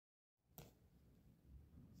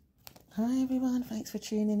Hi everyone, thanks for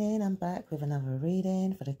tuning in. I'm back with another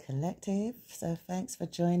reading for the collective. So thanks for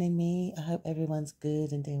joining me. I hope everyone's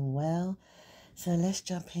good and doing well. So let's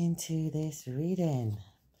jump into this reading.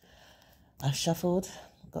 I've shuffled,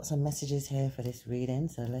 got some messages here for this reading.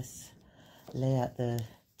 So let's lay out the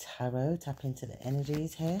tarot, tap into the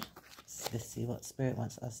energies here. So let's see what Spirit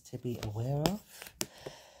wants us to be aware of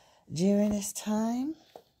during this time.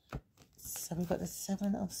 So we've got the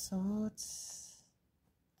Seven of Swords,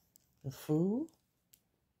 the Fool,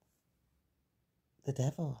 the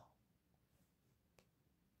Devil.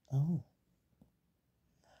 Oh,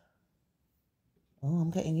 I'm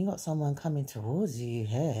getting you got someone coming towards you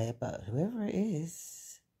here, but whoever it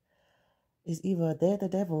is either they're the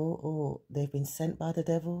devil or they've been sent by the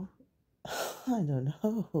devil. I don't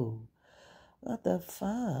know. What the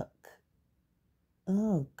fuck?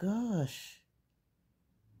 Oh gosh.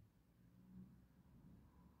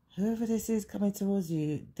 Whoever this is coming towards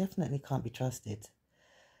you definitely can't be trusted.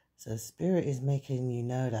 So Spirit is making you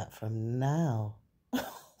know that from now,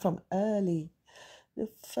 from early. The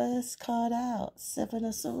first card out, Seven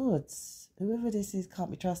of Swords. Whoever this is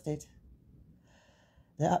can't be trusted.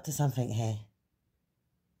 They're up to something here.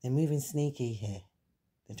 They're moving sneaky here.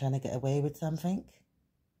 They're trying to get away with something.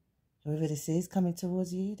 Whoever this is coming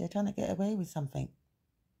towards you, they're trying to get away with something.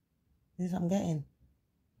 This is what I'm getting.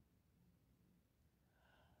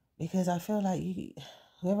 Because I feel like you,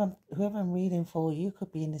 whoever I'm reading for, you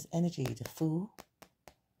could be in this energy, the Fool.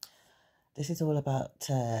 This is all about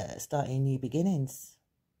starting new beginnings.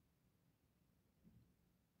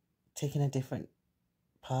 Taking a different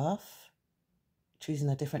path. Choosing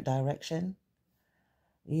a different direction.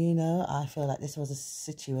 You know, I feel like this was a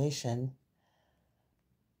situation.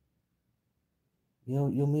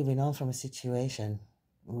 You're moving on from a situation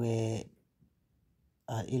where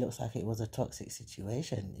it looks like it was a toxic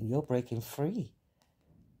situation. You're breaking free.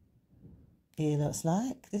 It looks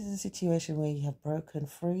like this is a situation where you have broken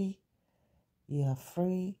free. You are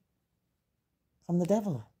free from the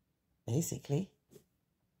devil, basically.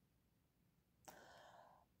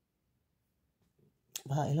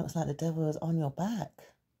 But it looks like the devil is on your back.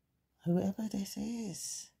 Whoever this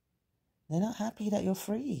is, they're not happy that you're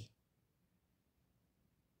free.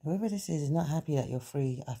 Whoever this is not happy that you're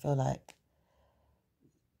free. I feel like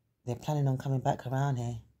they're planning on coming back around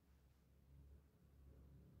here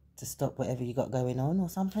to stop whatever you got going on or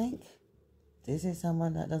something. This is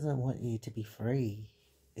someone that doesn't want you to be free.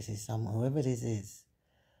 This is someone, whoever this is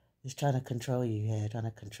trying to control you here, trying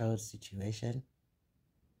to control the situation.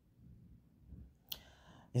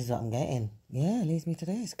 This is what I'm getting. Yeah, it leads me to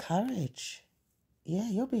this. Courage. Yeah,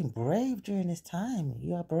 you're being brave during this time.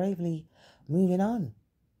 You are bravely moving on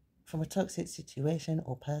from a toxic situation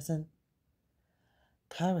or person.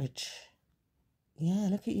 Courage. Yeah,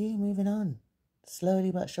 look at you moving on.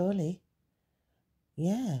 Slowly but surely.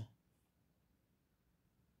 Yeah.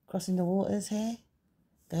 Crossing the waters here.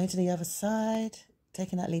 Going to the other side.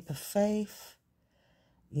 Taking that leap of faith.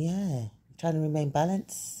 Yeah. Trying to remain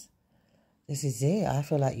balanced. This is it. I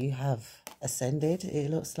feel like you have ascended,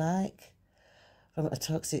 it looks like, from a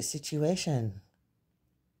toxic situation.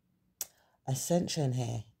 Ascension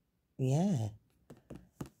here. Yeah.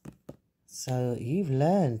 So you've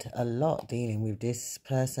learned a lot dealing with this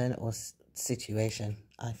person or situation,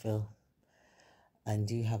 I feel.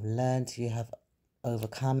 And you have learned, you have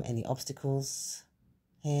overcome any obstacles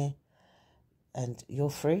here. And you're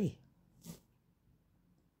free.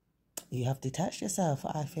 You have detached yourself,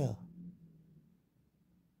 I feel.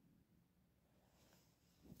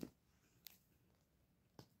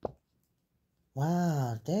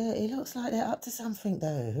 Wow, it looks like they're up to something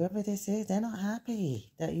though. Whoever this is, they're not happy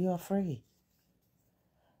that you are free.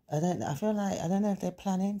 I don't know if they're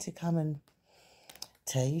planning to come and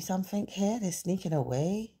tell you something here. They're sneaking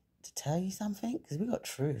away to tell you something because we got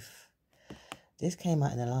truth. This came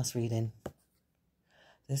out in the last reading.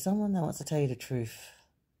 There's someone that wants to tell you the truth.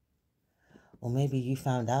 Or maybe you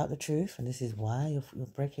found out the truth and this is why you're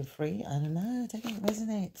breaking free. I don't know. I think it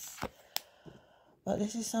resonates. But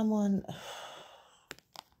this is someone...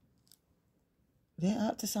 They're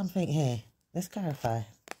up to something here. Let's clarify.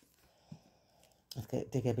 Let's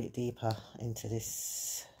dig a bit deeper into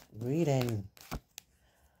this reading.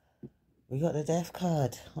 We got the Death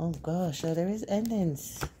card. Oh gosh, so there is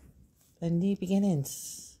endings and new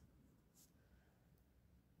beginnings.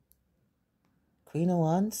 Queen of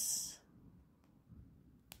Wands.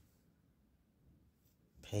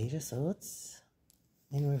 Page of Swords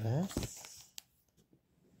in reverse.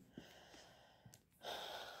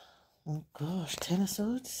 Oh gosh, Ten of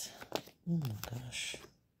Swords. Oh my gosh.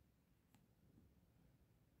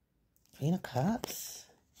 Queen of Cups.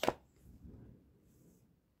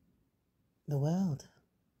 the world.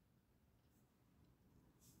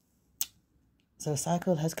 So a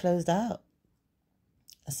cycle has closed out.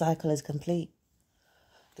 A cycle is complete.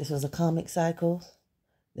 This was a karmic cycle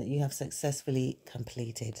that you have successfully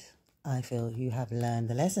completed. I feel you have learned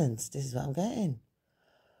the lessons. This is what I'm getting.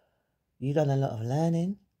 You've done a lot of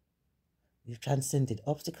learning. You've transcended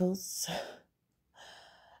obstacles.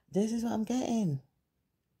 This is what I'm getting.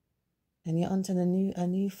 And you're onto a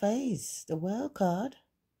new phase. The world card.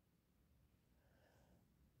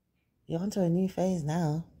 You're onto a new phase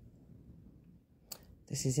now.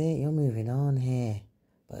 This is it. You're moving on here.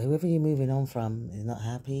 But whoever you're moving on from is not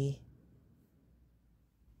happy.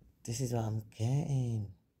 This is what I'm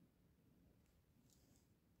getting.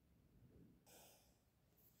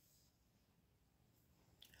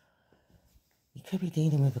 You could be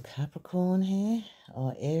dealing with a Capricorn here,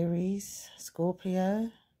 or Aries,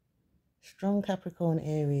 Scorpio. Strong Capricorn,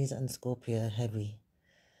 Aries, and Scorpio heavy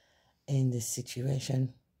in this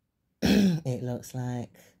situation. It looks like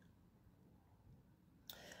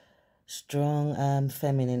strong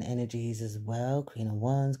feminine energies as well. Queen of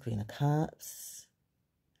Wands, Queen of Cups.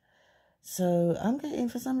 So I'm getting,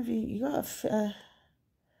 for some of you, you got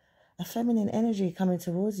a feminine energy coming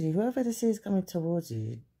towards you. Whoever this is coming towards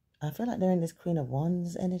you, I feel like they're in this Queen of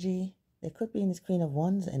Wands energy. They could be in this Queen of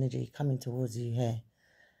Wands energy coming towards you here.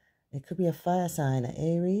 It could be a fire sign, an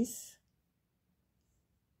Aries.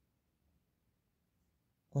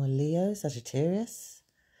 Or Leo, Sagittarius.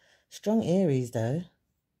 Strong Aries though.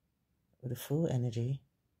 With a full energy.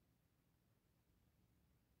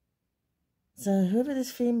 So whoever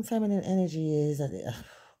this feminine energy is,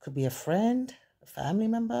 could be a friend, a family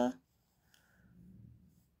member.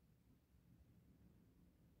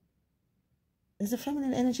 There's a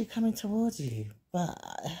feminine energy coming towards you, but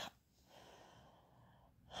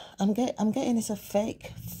I'm getting it's a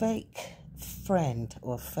fake friend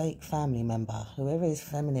or fake family member. Whoever his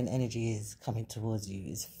feminine energy is coming towards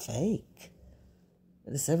you is fake.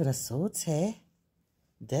 The Seven of Swords here.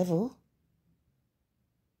 Devil.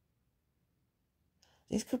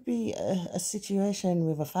 This could be a situation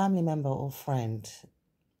with a family member or friend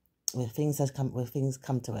where things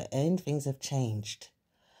come to an end. Things have changed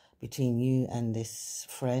between you and this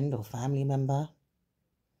friend or family member.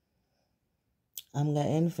 I'm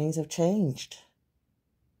getting things have changed.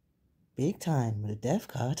 Big time with the Death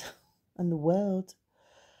card and the world.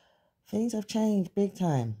 Things have changed big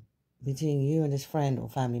time between you and this friend or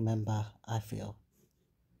family member, I feel.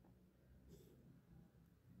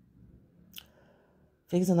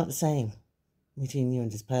 Things are not the same between you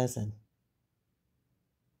and this person.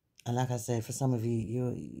 And like I said, for some of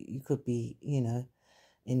you, you could be,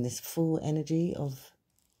 in this full energy of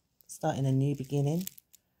starting a new beginning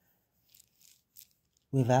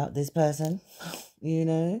without this person,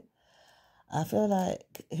 I feel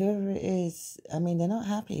like whoever it is, they're not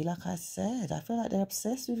happy, like I said. I feel like they're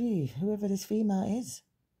obsessed with you, whoever this female is.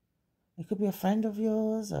 It could be a friend of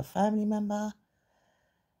yours, a family member.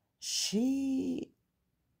 She's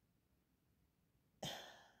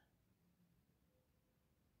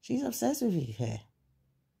obsessed with you here.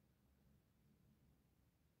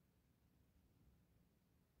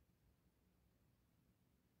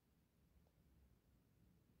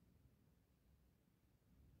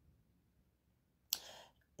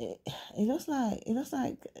 It looks like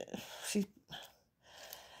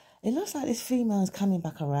this female is coming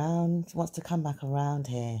back around, wants to come back around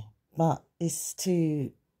here, but it's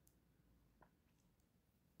to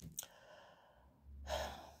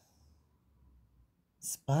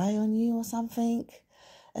spy on you or something.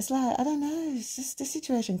 It's like, I don't know, it's just the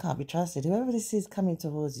situation can't be trusted. Whoever this is coming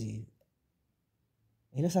towards you,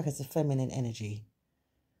 it looks like it's a feminine energy.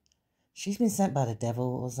 She's been sent by the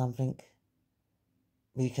devil or something.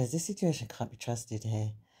 Because this situation can't be trusted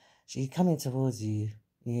here. She's coming towards you,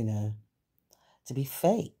 to be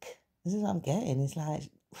fake. This is what I'm getting. It's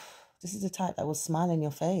like, this is the type that will smile in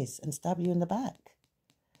your face and stab you in the back.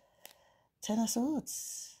 Ten of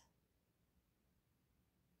Swords.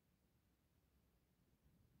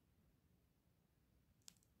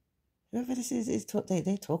 Whoever this is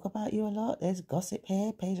they talk about you a lot. There's gossip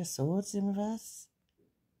here. Page of Swords in reverse.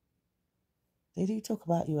 They do talk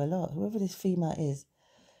about you a lot. Whoever this female is,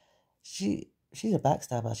 she's a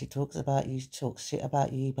backstabber. She talks about you. She talks shit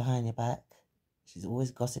about you behind your back. She's always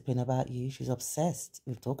gossiping about you. She's obsessed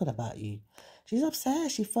with talking about you. She's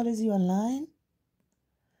obsessed. She follows you online.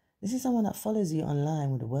 This is someone that follows you online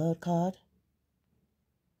with the World card.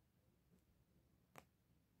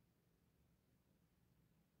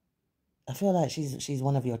 I feel like she's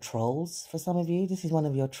one of your trolls for some of you. This is one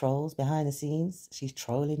of your trolls behind the scenes. She's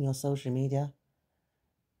trolling your social media.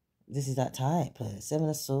 This is that type. Seven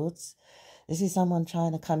of Swords. This is someone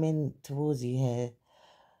trying to come in towards you here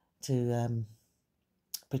to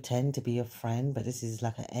pretend to be your friend, but this is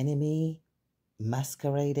like an enemy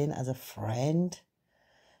masquerading as a friend.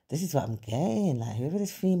 This is what I'm getting. Like, whoever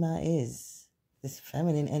this female is, this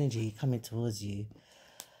feminine energy coming towards you,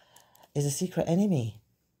 is a secret enemy.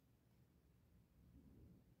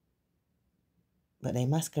 But they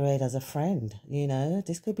masquerade as a friend, you know.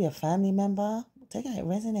 This could be a family member. Take it, it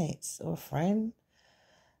resonates. Or a friend.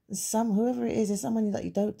 Whoever it is someone that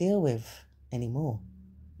you don't deal with anymore.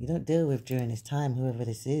 You don't deal with during this time, whoever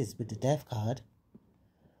this is, with the death card.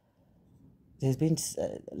 There's been,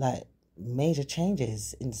 like, major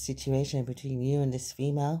changes in the situation between you and this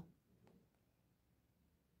female.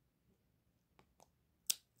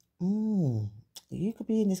 You could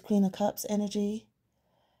be in this Queen of Cups energy.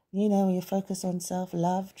 You know, you're focused on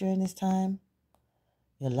self-love during this time.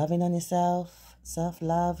 You're loving on yourself,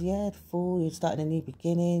 self-love. Yeah, the Fool, you're starting a new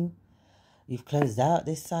beginning. You've closed out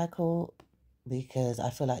this cycle because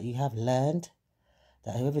I feel like you have learned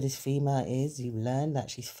that whoever this female is, you've learned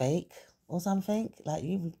that she's fake or something. Like,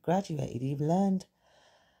 you've graduated, you've learned,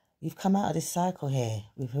 you've come out of this cycle here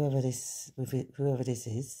with whoever this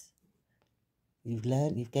is. You've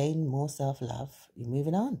learned, you've gained more self-love. You're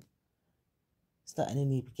moving on. Starting a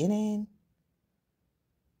new beginning.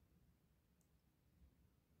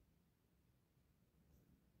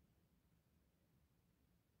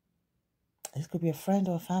 This could be a friend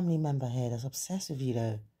or a family member here that's obsessed with you,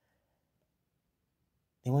 though.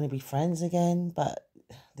 They want to be friends again, but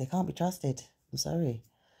they can't be trusted. I'm sorry.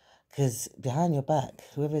 Because behind your back,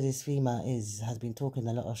 whoever this female is has been talking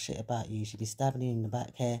a lot of shit about you. She'll be stabbing you in the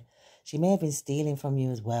back here. She may have been stealing from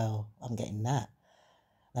you as well. I'm getting that.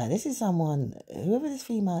 Like, this is someone, whoever this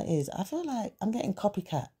female is, I feel like I'm getting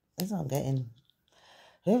copycat. That's what I'm getting.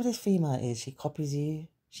 Whoever this female is, she copies you.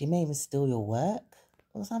 She may even steal your work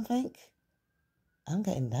or something. I'm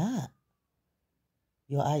getting that.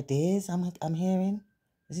 Your ideas, I'm hearing.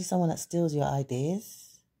 This is someone that steals your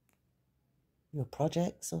ideas, your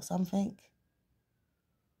projects or something.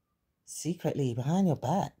 Secretly, behind your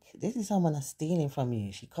back. This is someone that's stealing from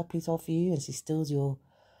you. She copies off you and she steals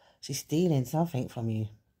she's stealing something from you.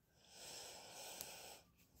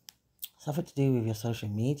 Something to do with your social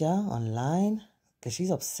media, online. Because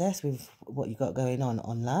she's obsessed with what you got going on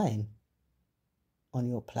online. On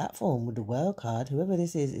your platform with the World card. Whoever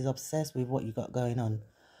this is obsessed with what you got going on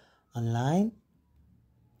online.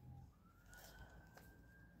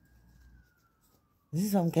 This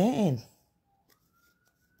is what I'm getting.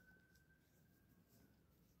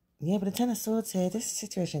 Yeah, but the Ten of Swords here, this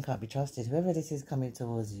situation can't be trusted. Whoever this is coming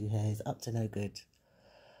towards you here is up to no good.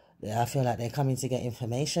 I feel like they're coming to get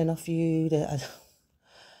information off you.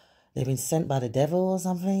 They've been sent by the devil or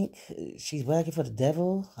something. She's working for the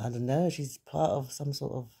devil. I don't know. She's part of some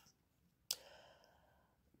sort of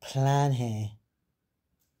plan here.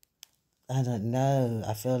 I don't know.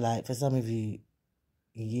 I feel like for some of you,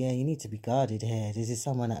 yeah, you need to be guarded here. This is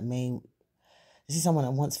someone that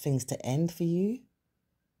wants things to end for you.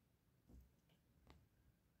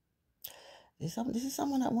 This is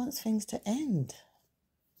someone that wants things to end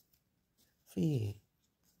for you.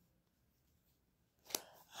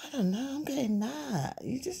 I don't know. I'm getting that.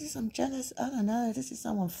 This is some jealous. I don't know. This is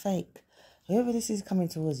someone fake. Whoever this is coming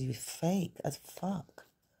towards you is fake as fuck.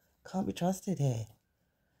 Can't be trusted here.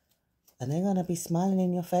 And they're going to be smiling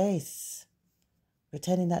in your face.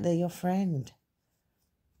 Pretending that they're your friend.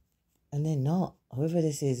 And they're not. Whoever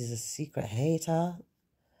this is a secret hater.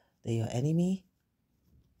 They're your enemy.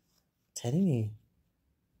 I'm telling you.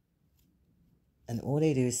 And all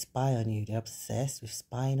they do is spy on you. They're obsessed with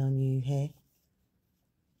spying on you here.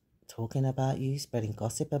 Talking about you, spreading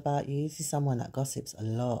gossip about you. This is someone that gossips a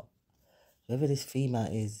lot. Whoever this female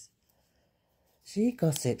is, she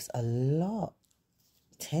gossips a lot.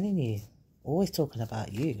 I'm telling you. Always talking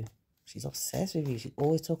about you. She's obsessed with you. She's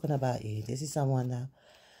always talking about you. This is someone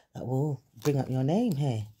that will bring up your name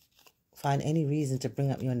here. Find any reason to bring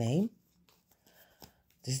up your name.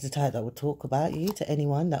 This is the type that will talk about you to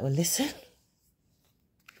anyone that will listen.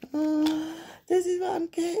 This is what I'm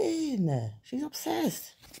getting. She's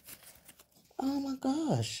obsessed. Oh my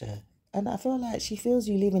gosh. And I feel like she feels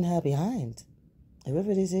you leaving her behind.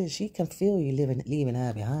 Whoever this is, she can feel you leaving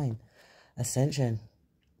her behind. Ascension.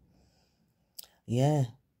 Yeah,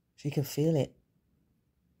 she can feel it.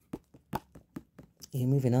 You're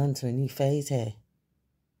moving on to a new phase here.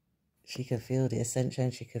 She can feel the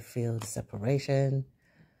ascension. She can feel the separation.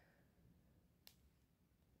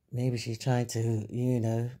 Maybe she's trying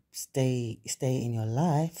to, stay in your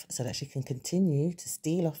life so that she can continue to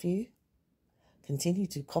steal off you. Continue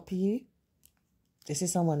to copy you. This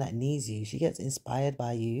is someone that needs you. She gets inspired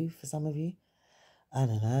by you, for some of you. I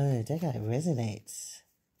don't know. That guy resonates.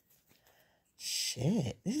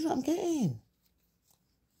 Shit. This is what I'm getting.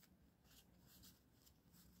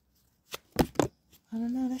 I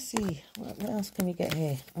don't know. Let's see. What else can we get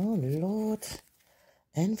here? Oh, Lord.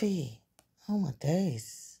 Envy. Oh, my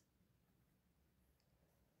days.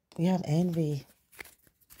 We have envy.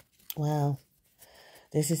 Wow.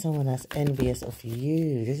 This is someone that's envious of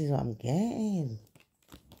you. This is what I'm getting.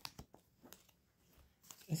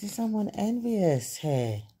 This is someone envious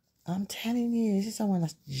here. I'm telling you, this is someone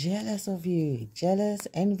that's jealous of you. Jealous,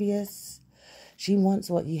 envious. She wants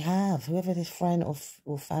what you have. Whoever this friend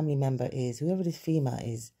or family member is, whoever this female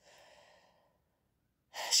is,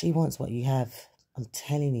 she wants what you have. I'm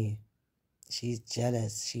telling you. She's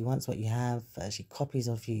jealous. She wants what you have. She copies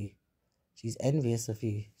of you. She's envious of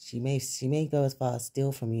you. She may go as far as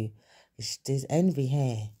steal from you. There's envy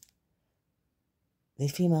here.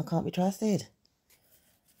 This female can't be trusted.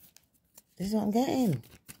 This is what I'm getting.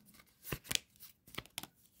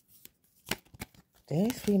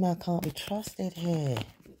 This female can't be trusted here.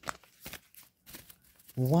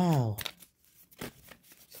 Wow.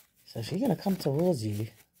 So she's going to come towards you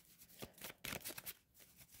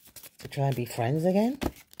to try and be friends again?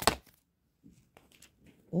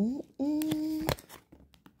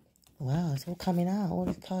 Wow, it's all coming out. All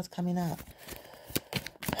these cards coming out.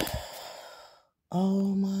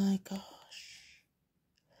 Oh my gosh.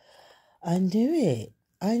 I knew it.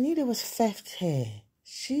 I knew there was theft here.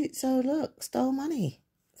 So look, stole money.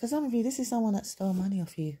 For some of you, this is someone that stole money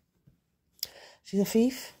off you. She's a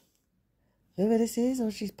thief. Whoever this is,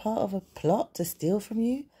 or she's part of a plot to steal from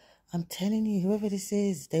you. I'm telling you, whoever this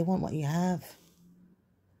is, they want what you have.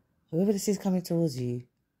 Whoever this is coming towards you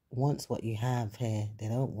wants what you have here. They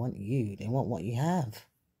don't want you. They want what you have.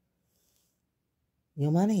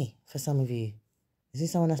 Your money, for some of you. Is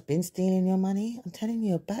this someone that's been stealing your money? I'm telling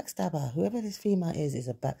you, a backstabber. Whoever this female is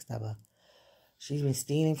a backstabber. She's been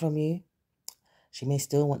stealing from you. She may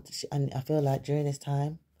still want to, and I feel like during this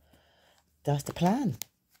time, that's the plan.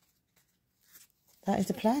 That is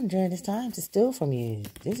the plan during this time, to steal from you.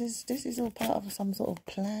 This is all part of some sort of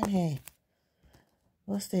plan here.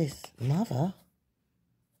 What's this? Mother?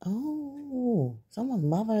 Oh, someone's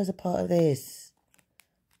mother is a part of this.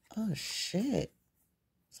 Oh, shit.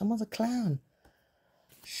 Someone's a clown.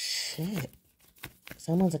 Shit.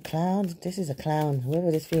 Someone's a clown. This is a clown.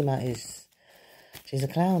 Whoever this female is, she's a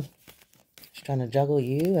clown. She's trying to juggle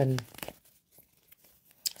you and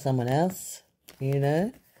someone else, you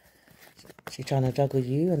know. She's trying to juggle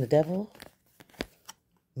you and the devil.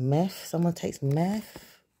 Meth. Someone takes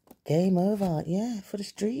meth. Game over. Yeah, for the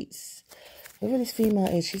streets. Whoever this female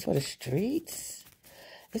is, she's for the streets.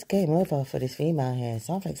 It's game over for this female here.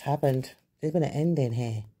 Something's happened. There's been an ending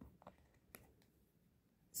here.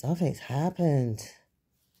 Something's happened.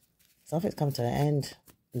 Something's come to an end.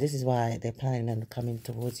 And this is why they're planning on coming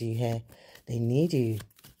towards you here. They need you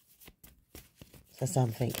for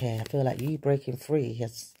something here. I feel like you breaking free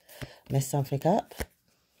has messed something up.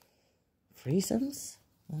 Threesomes?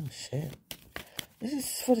 Oh, shit. This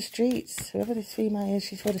is for the streets. Whoever this female is,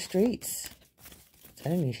 she's for the streets. I'm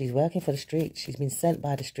telling you, she's working for the streets. She's been sent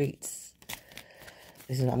by the streets.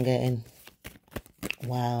 This is what I'm getting.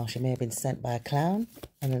 Wow, she may have been sent by a clown.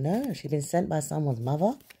 I don't know. She's been sent by someone's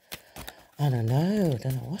mother. I don't know.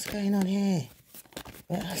 Don't know what's going on here.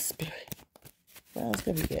 Where else, spirit? What else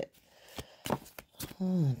can we get?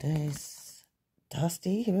 Oh, there's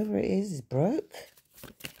Dusty. Whoever it is broke.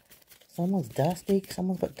 Someone's dusty.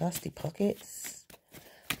 Someone's got dusty pockets.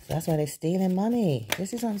 So that's why they're stealing money.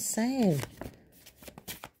 This is what I'm saying.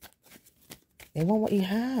 They want what you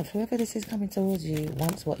have. Whoever this is coming towards you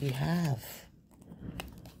wants what you have.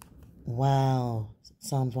 Wow.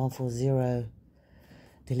 Psalms 140.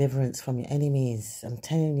 Deliverance from your enemies. I'm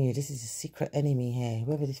telling you, this is a secret enemy here.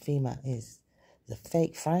 Whoever this female is a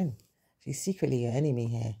fake friend. She's secretly your enemy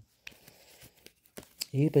here.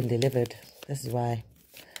 You've been delivered. This is why.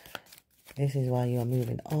 This is why you're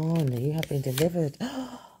moving on. You have been delivered.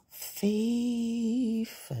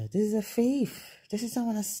 Thief. This is a thief. This is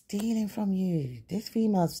someone that's stealing from you. This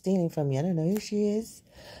female's stealing from you. I don't know who she is.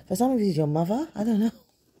 For some of you, it's your mother. I don't know.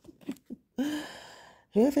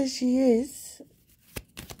 Whoever she is,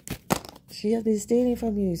 she has been stealing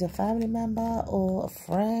from you. It's a family member or a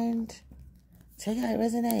friend. Take it how it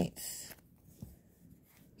resonates.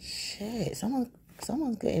 Shit.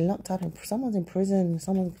 Someone's getting locked up. Someone's in prison.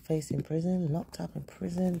 Someone's facing prison. Locked up in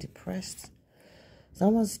prison. Depressed.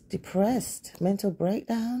 Someone's depressed. Mental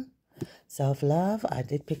breakdown. Self-love. I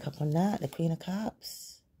did pick up on that. The Queen of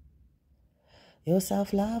Cups. Your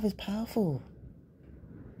self-love is powerful.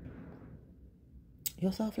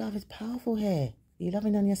 Your self-love is powerful here. You're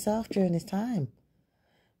loving on yourself during this time.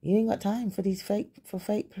 You ain't got time for these fake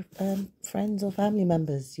friends or family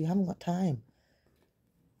members. You haven't got time.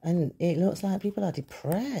 And it looks like people are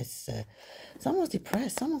depressed. Someone's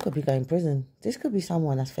depressed. Someone could be going to prison. This could be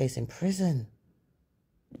someone that's facing prison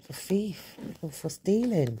for thief, for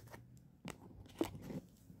stealing.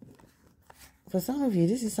 For some of you,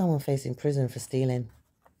 this is someone facing prison for stealing.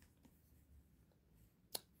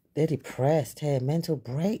 They're depressed here, mental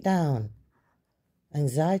breakdown,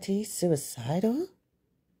 anxiety, suicidal.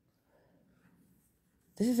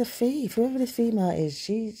 This is a thief. Whoever this female is,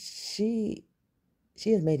 she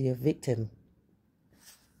has made you a victim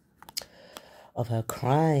of her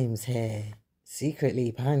crimes here.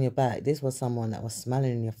 Secretly, behind your back, this was someone that was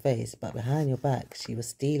smiling in your face, but behind your back, she was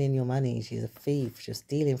stealing your money. She's a thief. She was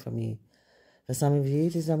stealing from you. For some of you,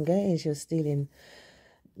 this is what I'm getting. She was stealing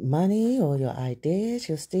money or your ideas.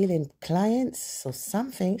 She was stealing clients or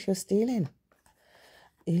something. She was stealing.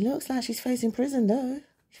 It looks like she's facing prison, though.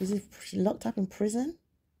 She's locked up in prison.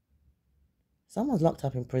 Someone's locked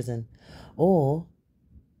up in prison. Or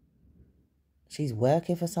she's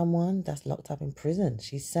working for someone that's locked up in prison.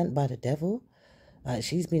 She's sent by the devil.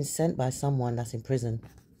 She's been sent by someone that's in prison,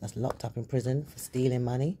 that's locked up in prison for stealing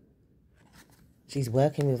money. She's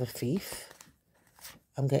working with a thief.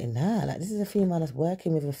 I'm getting that. Like, this is a female that's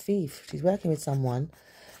working with a thief. She's working with someone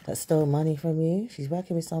that stole money from you. She's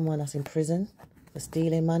working with someone that's in prison for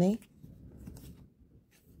stealing money.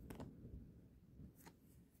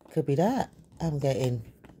 Could be that. I'm getting.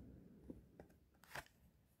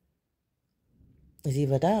 It's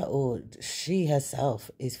either that or she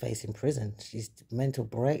herself is facing prison. She's mental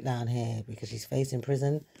breakdown here because she's facing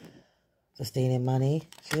prison for stealing money.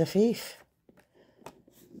 She's a thief.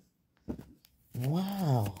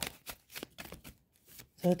 Wow.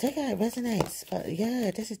 So take it how it resonates. But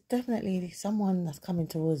yeah, this is definitely someone that's coming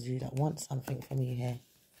towards you that wants something from you here.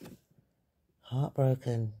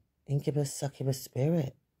 Heartbroken. Incubus, succubus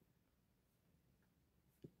spirit.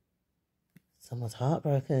 Someone's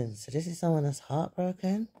heartbroken. So this is someone that's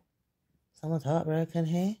heartbroken. Someone's heartbroken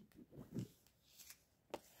here.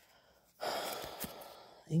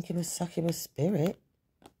 Incubus, succubus spirit.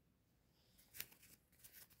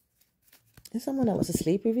 Is someone that wants to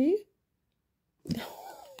sleep with you?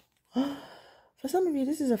 For some of you,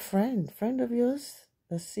 this is a friend of yours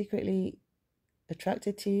that's secretly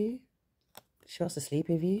attracted to you. She wants to sleep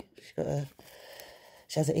with you.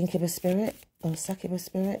 She has an incubus spirit or succubus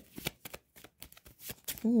spirit.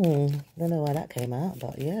 Don't know why that came out,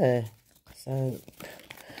 but yeah. So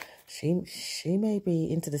she may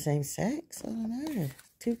be into the same sex. I don't know.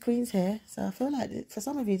 Two queens here. So I feel like for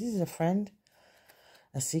some of you, this is a friend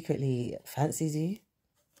that secretly fancies you.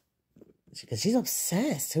 Because she's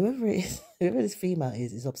obsessed. Whoever this female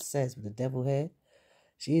is obsessed with the devil here.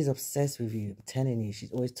 She is obsessed with you. I'm telling you.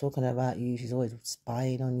 She's always talking about you. She's always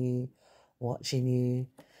spying on you, watching you.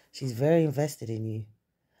 She's very invested in you.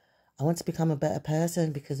 I want to become a better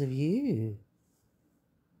person because of you.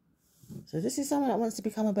 So this is someone that wants to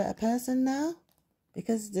become a better person now.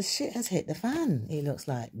 Because the shit has hit the fan, it looks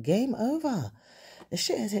like. Game over. The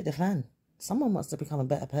shit has hit the fan. Someone wants to become a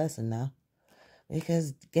better person now.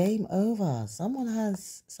 Because game over.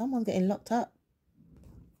 Someone's getting locked up.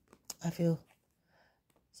 I feel.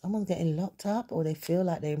 Someone's getting locked up or they feel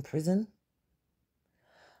like they're in prison.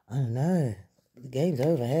 I don't know. The game's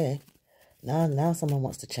over here. Now someone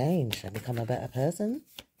wants to change and become a better person.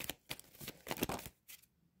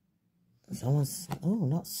 Someone's, oh,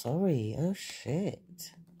 not sorry. Oh,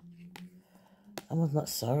 shit. Someone's not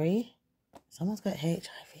sorry. Someone's got HIV.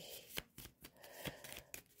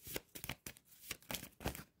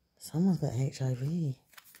 Someone's got HIV.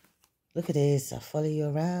 Look at this. I follow you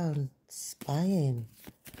around. Spying.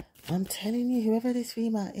 I'm telling you, whoever this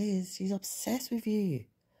female is, she's obsessed with you.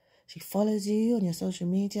 She follows you on your social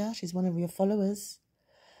media. She's one of your followers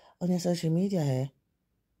on your social media here.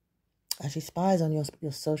 And she spies on your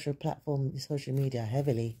social platform, your social media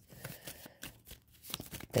heavily.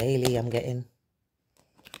 Daily, I'm getting.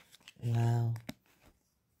 Wow.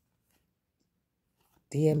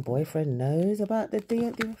 DM boyfriend knows about the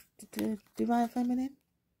divine feminine.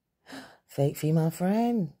 Fake female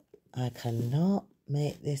friend. I cannot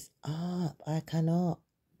make this up. I cannot.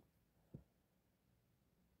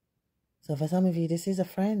 So for some of you, this is a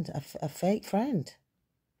friend, a fake friend.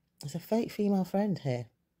 It's a fake female friend here.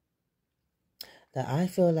 That I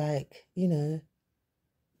feel like, you know,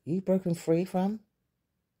 you've broken free from.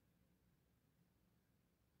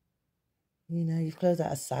 You know, you've closed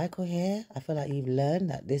out a cycle here. I feel like you've learned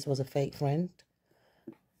that this was a fake friend.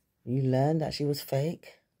 You learned that she was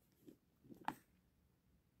fake.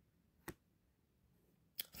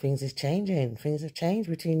 things is changing. Things have changed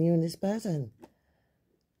between you and this person.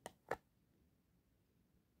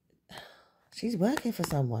 She's working for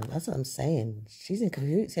someone. That's what I'm saying. She's in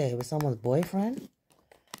cahoots here with someone's boyfriend.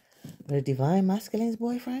 With a divine masculine's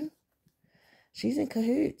boyfriend. She's in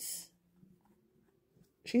cahoots.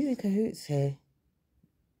 She's in cahoots here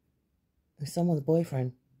with someone's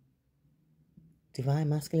boyfriend. Divine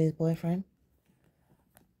masculine's boyfriend.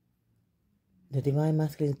 The divine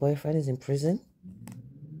masculine's boyfriend is in prison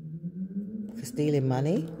for stealing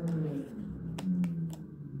money.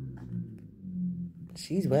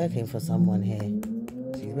 She's working for someone here.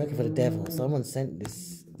 She's working for the devil. Someone sent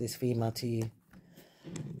this female to you.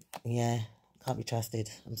 Yeah, can't be trusted.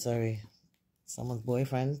 I'm sorry. Someone's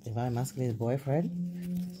boyfriend, divine masculine's boyfriend.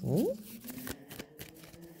 Hmm?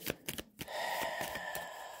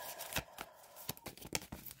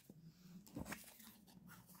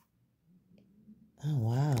 Oh,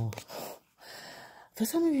 wow. For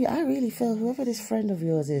some of you, I really feel whoever this friend of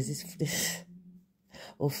yours is, this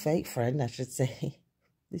or fake friend, I should say,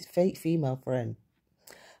 this fake female friend,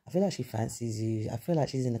 I feel like she fancies you. I feel like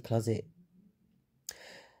she's in the closet.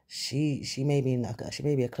 She may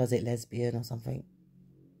be a closet lesbian or something.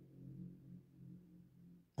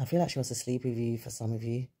 I feel like she wants to sleep with you. For some of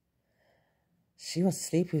you, she wants to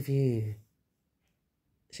sleep with you.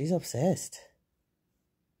 She's obsessed.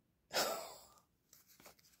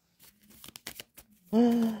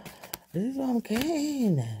 This is what I'm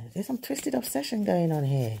getting. There's some twisted obsession going on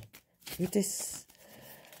here with this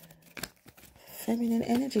feminine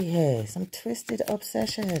energy here. Some twisted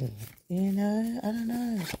obsession. You know, I don't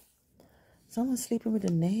know. Someone's sleeping with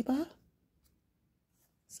a neighbor.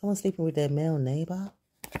 Someone's sleeping with their male neighbor.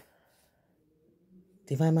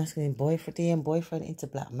 Divine masculine boyfriend, DM boyfriend into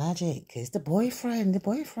black magic. It's the boyfriend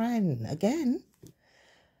again.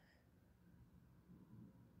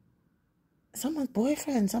 Someone's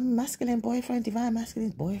boyfriend, some masculine boyfriend, divine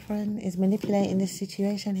masculine boyfriend is manipulating this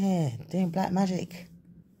situation here, doing black magic.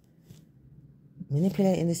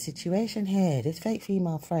 Manipulating this situation here. This fake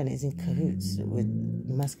female friend is in cahoots with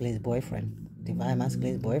masculine's boyfriend. Divine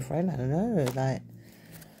masculine's boyfriend, I don't know, like,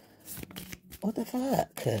 what the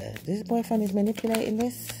fuck? This boyfriend is manipulating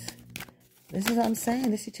this. This is what I'm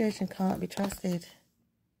saying. This situation can't be trusted.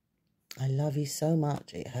 I love you so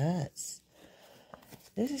much, it hurts.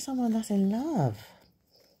 This is someone that's in love.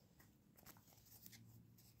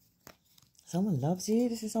 Someone loves you.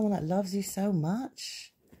 This is someone that loves you so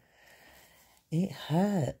much. It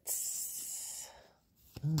hurts.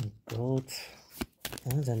 Oh, God. I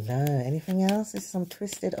don't know. Anything else? There's some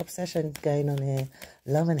twisted obsession going on here.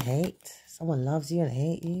 Love and hate. Someone loves you and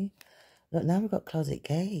hate you. Look, now we've got closet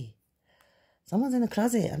gay. Someone's in the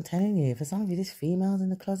closet, I'm telling you. For some of you, this female's in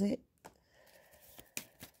the closet.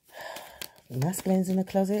 Masculine's in the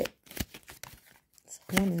closet.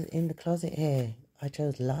 Someone is in the closet here. I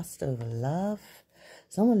chose lust over love.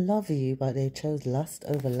 Someone loves you, but they chose lust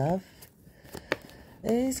over love.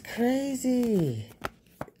 It's crazy.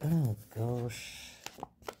 Oh, gosh.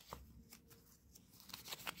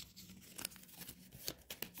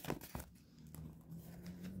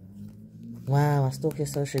 Wow, I stalk your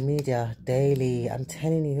social media daily. I'm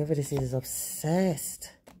telling you, whoever this is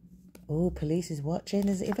obsessed. Oh, police is watching.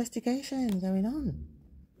 There's an investigation going on.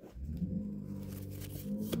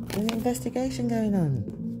 There's an investigation going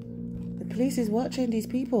on. The police is watching these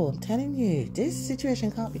people. I'm telling you, this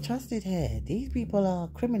situation can't be trusted here. These people are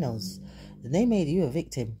criminals. They made you a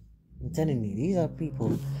victim. I'm telling you, these are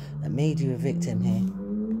people that made you a victim here.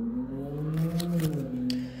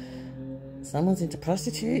 Someone's into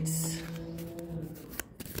prostitutes.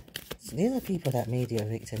 So these are people that made you a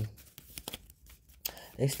victim.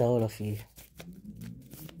 They stole off you.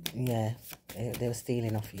 Yeah, they were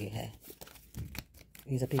stealing off you here.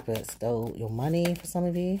 These are people that stole your money for some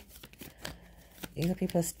of you. These are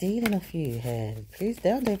people stealing off you here. Please,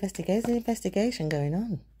 they're under investigation. There's an investigation going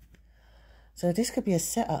on. So this could be a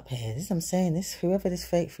setup here. This is what I'm saying. This, whoever this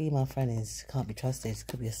fake female friend is, can't be trusted. This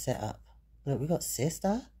could be a setup. Look, we got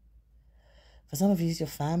sister. For some of you, it's your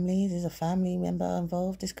family. There's a family member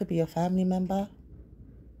involved. This could be your family member.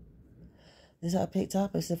 This is what I picked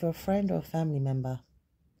up. Is it for a friend or a family member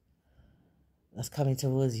that's coming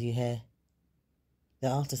towards you here?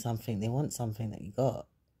 They're after something. They want something that you got.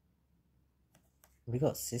 We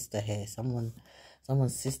got sister here. Someone's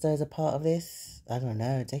sister is a part of this. I don't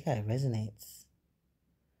know. Take how it resonates.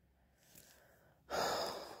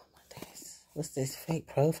 Oh my days. What's this? Fake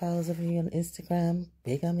profiles of you on Instagram?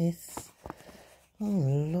 Bigamous. Oh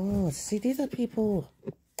Lord. See, these are people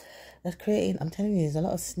that's creating. I'm telling you, there's a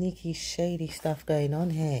lot of sneaky, shady stuff going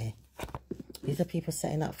on here. These are people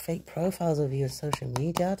setting up fake profiles of you on social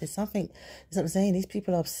media. There's something, that's what I'm saying. These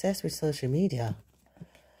people are obsessed with social media.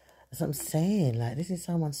 That's what I'm saying. Like, this is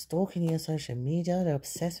someone stalking you on social media. They're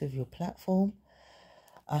obsessed with your platform.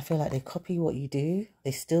 I feel like they copy what you do.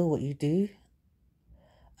 They steal what you do.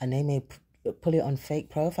 And they may put it on fake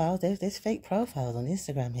profiles. There's fake profiles on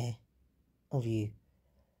Instagram here of you.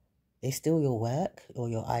 They steal your work or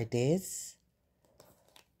your ideas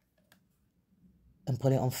and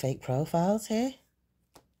put it on fake profiles here.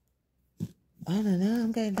 I don't know.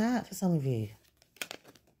 I'm getting that for some of you.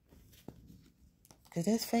 Because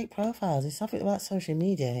there's fake profiles. There's something about social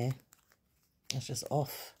media here that's just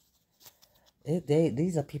off.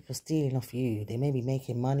 These are people stealing off you. They may be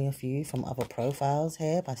making money off you from other profiles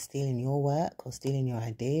here by stealing your work or stealing your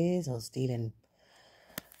ideas or stealing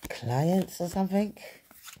clients or something.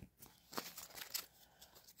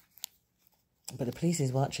 But the police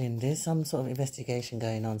is watching. There's some sort of investigation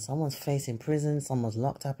going on. Someone's facing prison. Someone's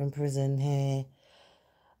locked up in prison here.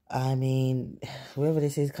 I mean, whoever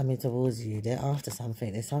this is coming towards you, they're after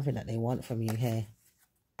something. There's something that they want from you here.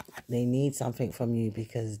 They need something from you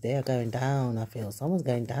because they are going down, I feel. Someone's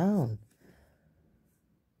going down.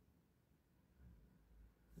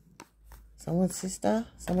 Someone's sister?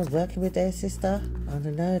 Someone's working with their sister? I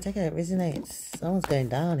don't know. Take it, it resonates. Someone's going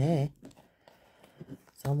down here.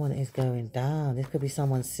 Someone is going down. This could be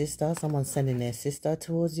someone's sister. Someone's sending their sister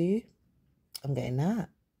towards you. I'm getting that.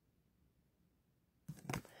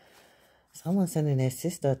 Someone's sending their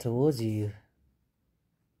sister towards you.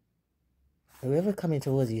 Whoever coming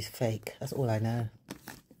towards you is fake. That's all I know.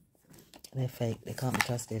 They're fake. They can't be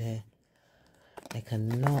trusted here. They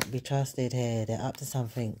cannot be trusted here. They're up to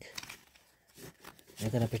something.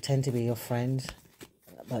 They're going to pretend to be your friend,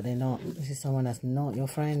 but they're not. This is someone that's not your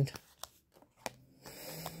friend.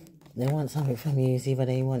 They want something from you. It's either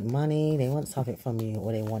they want money, they want something from you,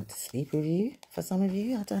 or they want to sleep with you. For some of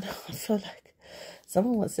you, I don't know. I feel like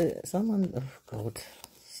someone wants to, oh God,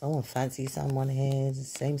 someone fancies someone here,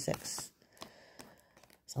 same sex.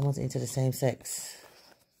 Someone's into the same sex.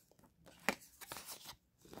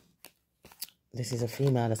 This is a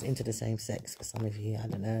female that's into the same sex for some of you. I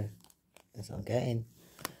don't know. That's what I'm getting.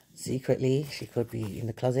 Secretly, she could be in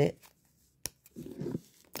the closet.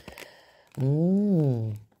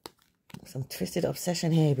 Some twisted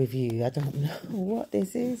obsession here with you. I don't know what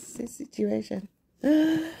this is, this situation.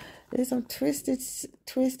 There's some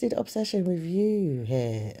twisted obsession with you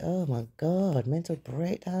here. Oh my God. Mental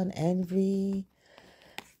breakdown, envy,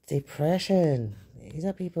 depression. These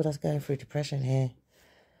are people that's going through depression here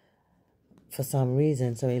for some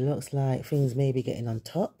reason. So it looks like things may be getting on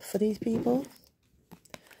top for these people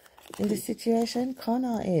in this situation. Con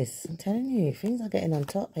artists, I'm telling you, things are getting on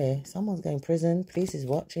top here. Someone's going to prison. Police is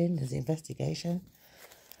watching. There's an investigation.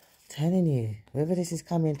 I'm telling you, whoever this is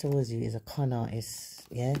coming towards you is a con artist.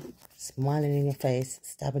 Yeah, smiling in your face,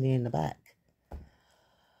 stabbing you in the back.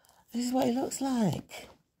 This is what it looks like.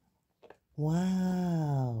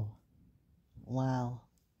 Wow. Wow.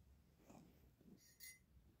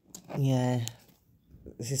 Yeah.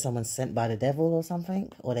 This is someone sent by the devil or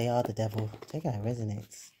something? Or they are the devil. I think it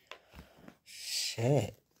resonates.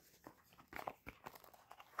 Shit.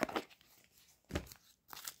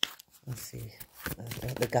 Let's see.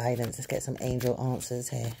 The guidance. Let's get some angel answers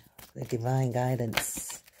here. The divine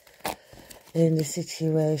guidance in this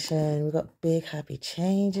situation. We've got big happy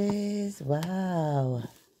changes. Wow.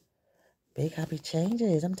 Big happy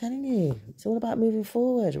changes. I'm telling you. It's all about moving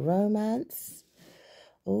forward. Romance.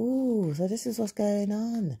 Oh, so this is what's going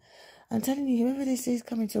on. I'm telling you, whoever this is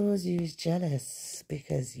coming towards you is jealous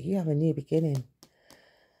because you have a new beginning.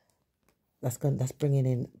 That's bringing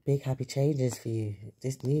in big happy changes for you.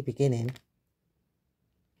 This new beginning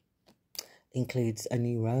includes a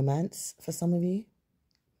new romance for some of you.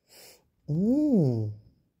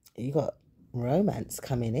 You got romance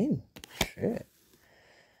coming in. Sure.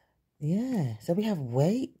 Yeah. So we have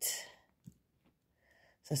wait.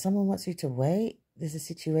 So someone wants you to wait. There's a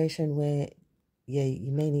situation where, yeah,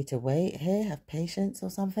 you may need to wait here. Have patience or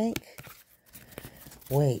something.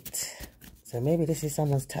 Wait. So maybe this is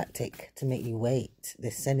someone's tactic to make you wait.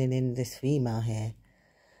 They're sending in this female here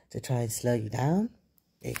to try and slow you down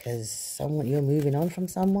because you're moving on from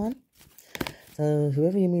someone. So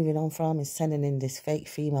whoever you're moving on from is sending in this fake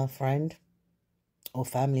female friend or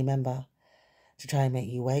family member to try and make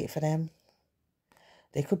you wait for them.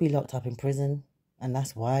 They could be locked up in prison, and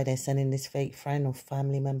that's why they're sending this fake friend or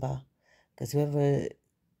family member. Because whoever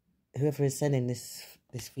is sending this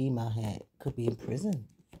female here could be in prison.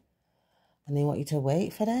 And they want you to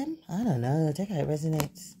wait for them? I don't know. Take how it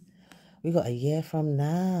resonates. We got a year from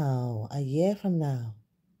now. A year from now.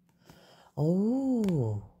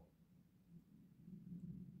 Oh.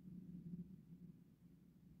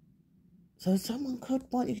 So someone could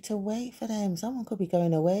want you to wait for them. Someone could be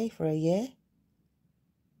going away for a year.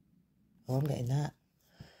 Oh, I'm getting that.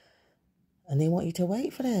 And they want you to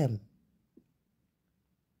wait for them.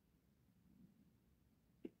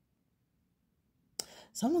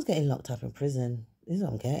 Someone's getting locked up in prison. This is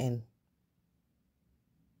what I'm getting.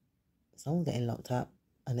 Someone's getting locked up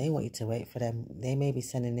and they want you to wait for them. They may be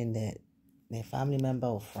sending in their family member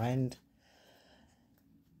or friend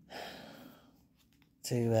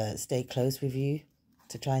to stay close with you,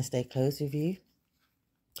 to try and stay close with you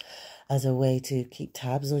as a way to keep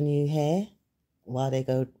tabs on you here while they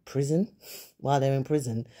go to prison. While they're in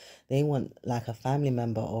prison, they want like a family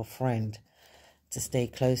member or friend to stay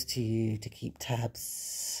close to you, to keep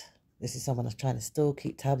tabs. This is someone that's trying to still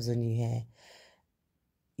keep tabs on you here,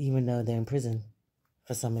 even though they're in prison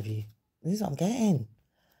for some of you. This is what I'm getting.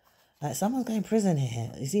 Like someone's going to prison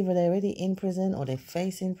here. It's either they're already in prison or they're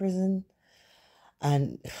facing prison.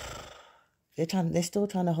 And they're still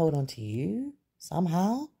trying to hold on to you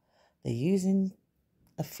somehow. They're using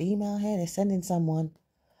a female here. They're sending someone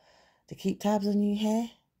to keep tabs on you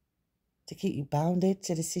here, to keep you bounded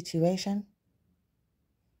to the situation,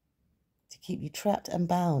 to keep you trapped and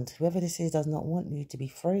bound. Whoever this is does not want you to be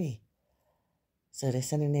free. So they're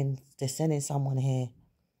sending someone here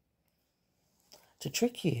to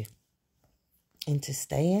trick you into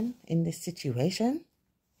staying in this situation,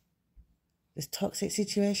 this toxic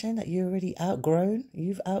situation that you already outgrown.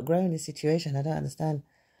 You've outgrown this situation. I don't understand.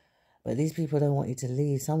 But these people don't want you to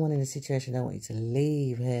leave. Someone in the situation don't want you to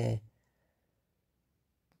leave here.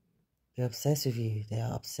 They're obsessed with you. They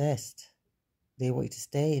are obsessed. They want you to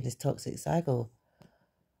stay in this toxic cycle.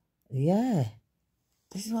 Yeah.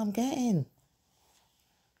 This is what I'm getting.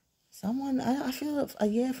 Someone, I feel a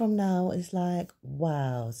year from now, it's like,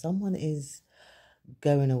 wow, someone is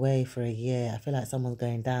going away for a year. I feel like someone's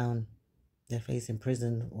going down. They're facing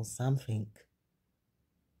prison or something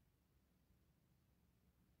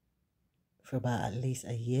for about at least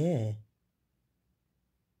a year.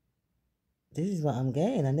 This is what I'm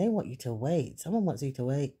getting. And they want you to wait. Someone wants you to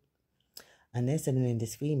wait. And they're sending in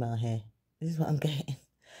this female here. This is what I'm getting.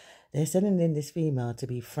 They're sending in this female to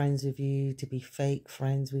be friends with you, to be fake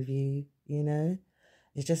friends with you, you know.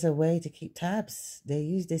 It's just a way to keep tabs. They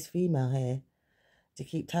use this female here to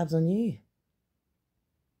keep tabs on you.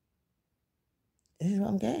 This is what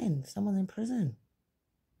I'm getting. Someone's in prison.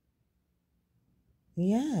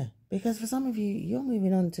 Yeah, because for some of you, you're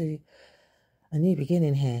moving on to a new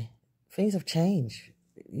beginning here. Things have changed.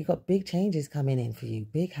 You got big changes coming in for you.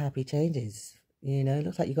 Big happy changes. You know, it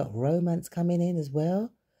looks like you got romance coming in as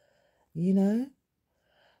well. You know,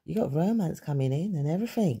 you got romance coming in and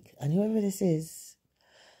everything. And whoever this is,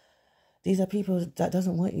 these are people that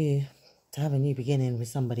doesn't want you to have a new beginning with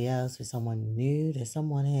somebody else, with someone new. There's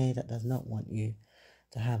someone here that does not want you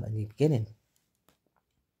to have a new beginning.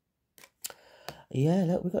 Yeah,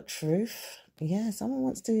 look, we got truth. Yeah, someone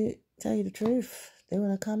wants to tell you the truth. They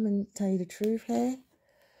want to come and tell you the truth here.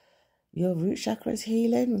 Your root chakra is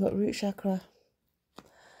healing. We've got root chakra.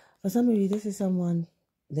 For some of you, this is someone,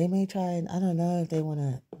 they may try and, I don't know if they want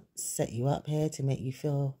to set you up here to make you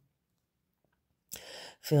feel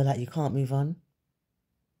like you can't move on.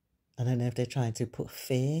 I don't know if they're trying to put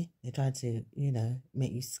fear. They're trying to, you know,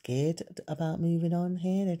 make you scared about moving on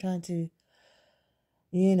here. They're trying to,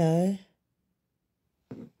 you know,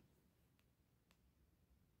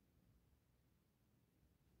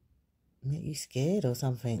 make you scared or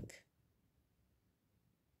something.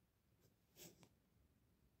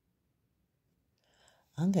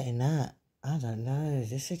 I'm getting that. I don't know.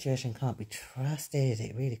 This situation can't be trusted.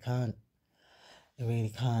 It really can't. It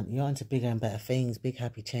really can't. You're onto bigger and better things, big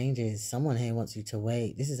happy changes. Someone here wants you to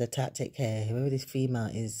wait. This is a tactic here. Whoever this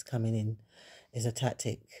female is coming in is a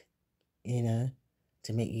tactic, you know,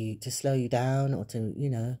 to make you, to slow you down or to,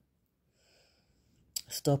 you know,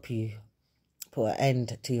 stop you, put an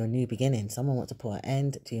end to your new beginning. Someone wants to put an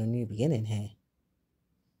end to your new beginning here.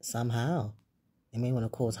 Somehow. They may want to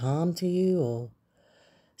cause harm to you or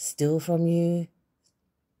steal from you.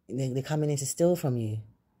 They're coming in to steal from you.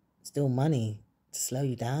 Steal money. To slow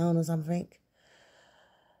you down or something.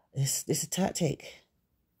 It's a tactic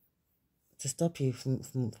to stop you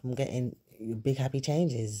from getting your big happy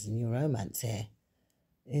changes in your romance here.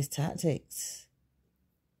 It's tactics.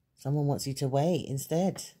 Someone wants you to wait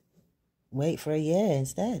instead. Wait for a year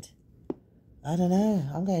instead. I don't know.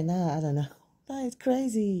 I'm getting that. I don't know. That is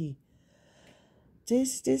crazy. Yeah,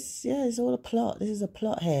 it's all a plot. This is a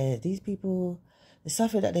plot here. These people, there's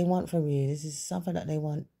something that they want from you. This is something that they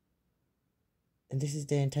want. And this is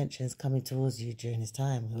their intentions coming towards you during this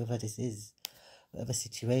time, whoever this is, whatever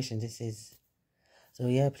situation this is. So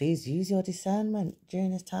yeah, please use your discernment during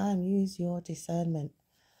this time. Use your discernment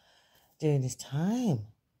during this time.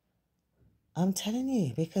 I'm telling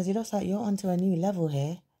you, because it looks like you're onto a new level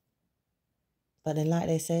here. But then, like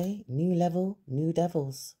they say, new level, new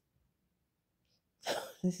devils.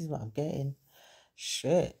 This is what I'm getting.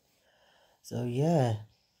 Shit. So yeah,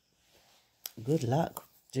 good luck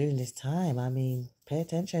during this time. I mean, pay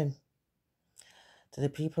attention to the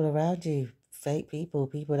people around you. Fake people,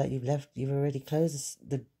 people that you've already closed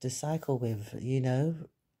the cycle with, you know.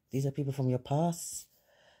 These are people from your past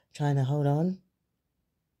trying to hold on.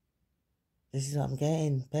 This is what I'm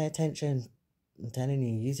getting. Pay attention. I'm telling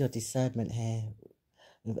you, use your discernment here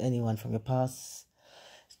with anyone from your past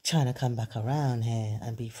trying to come back around here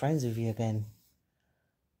and be friends with you again.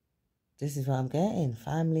 This is what I'm getting.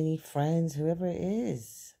 Family, friends, whoever it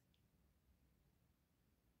is.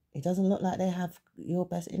 It doesn't look like they have your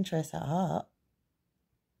best interests at heart.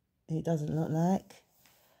 It doesn't look like.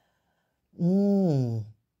 The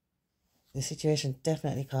situation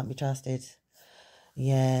definitely can't be trusted.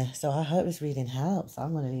 Yeah, so I hope this reading helps.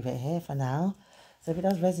 I'm going to leave it here for now. So if it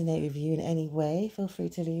does resonate with you in any way, feel free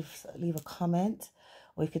to leave a comment,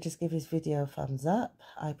 or you could just give this video a thumbs up.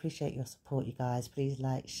 I appreciate your support, you guys. Please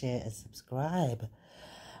like, share, and subscribe.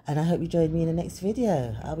 And I hope you join me in the next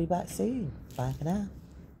video. I'll be back soon. Bye for now.